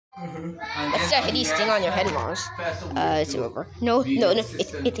What's that hideous thing on your head, Mars? It's over. No,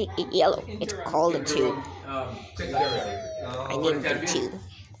 it's yellow. It's called a tube. I named them tube.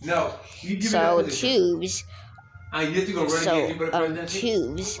 So tubes are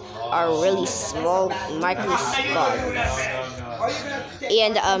really small microscopic.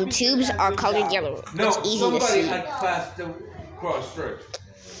 And tubes are colored yellow. It's easy to see.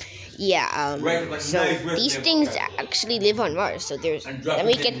 Yeah, so these things actually live on Mars. So let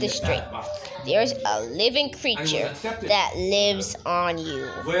me get this straight. There's a living creature that lives on you.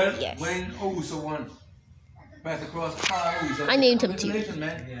 Yes. I named him too.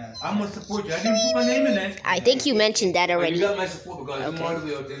 I must support you. I didn't put my name in there. I think you mentioned that already. You got my support because I'm all the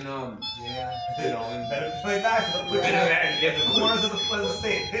way out in better play nice. Put it in the corners of the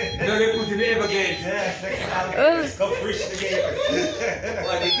state. No, they put it in the Everglades. Yes, go preach the game.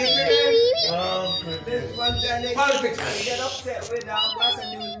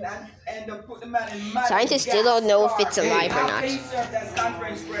 Scientists still don't know if it's alive or not.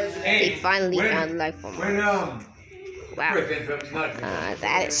 They finally found life form. Wow.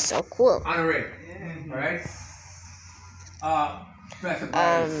 That is so cool. I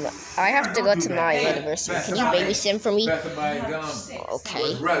have to go to my anniversary. Can you babysit for me?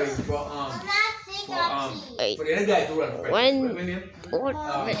 Okay. Wait.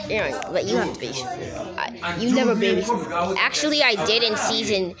 But you have to babysit. You never babysit. Actually, I did in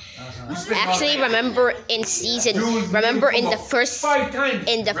season. Actually, remember in the first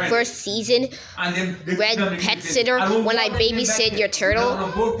season, Red Pet Sitter, when I babysit your turtle.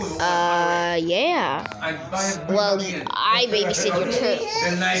 Yeah. Well, I babysit your turtle.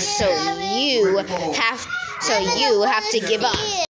 So you have to give up.